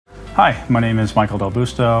Hi, my name is Michael Del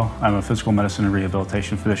Busto. I'm a physical medicine and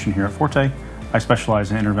rehabilitation physician here at Forté. I specialize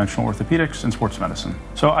in interventional orthopedics and sports medicine.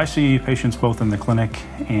 So I see patients both in the clinic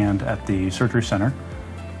and at the surgery center.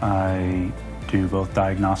 I do both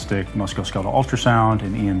diagnostic musculoskeletal ultrasound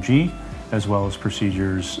and EMG, as well as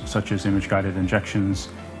procedures such as image-guided injections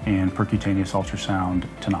and percutaneous ultrasound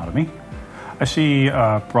tenotomy. I see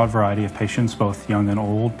a broad variety of patients, both young and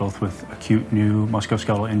old, both with acute new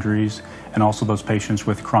musculoskeletal injuries and also those patients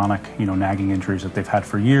with chronic, nagging injuries that they've had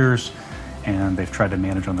for years and they've tried to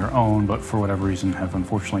manage on their own, but for whatever reason have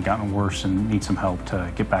unfortunately gotten worse and need some help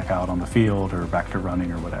to get back out on the field or back to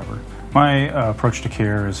running or whatever. My approach to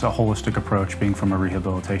care is a holistic approach, being from a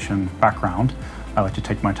rehabilitation background. I like to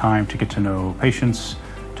take my time to get to know patients,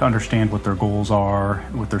 to understand what their goals are,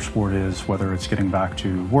 what their sport is, whether it's getting back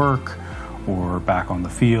to work or back on the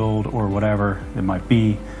field or whatever it might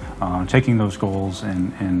be, taking those goals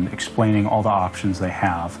and explaining all the options they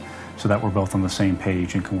have so that we're both on the same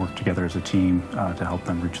page and can work together as a team to help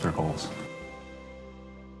them reach their goals.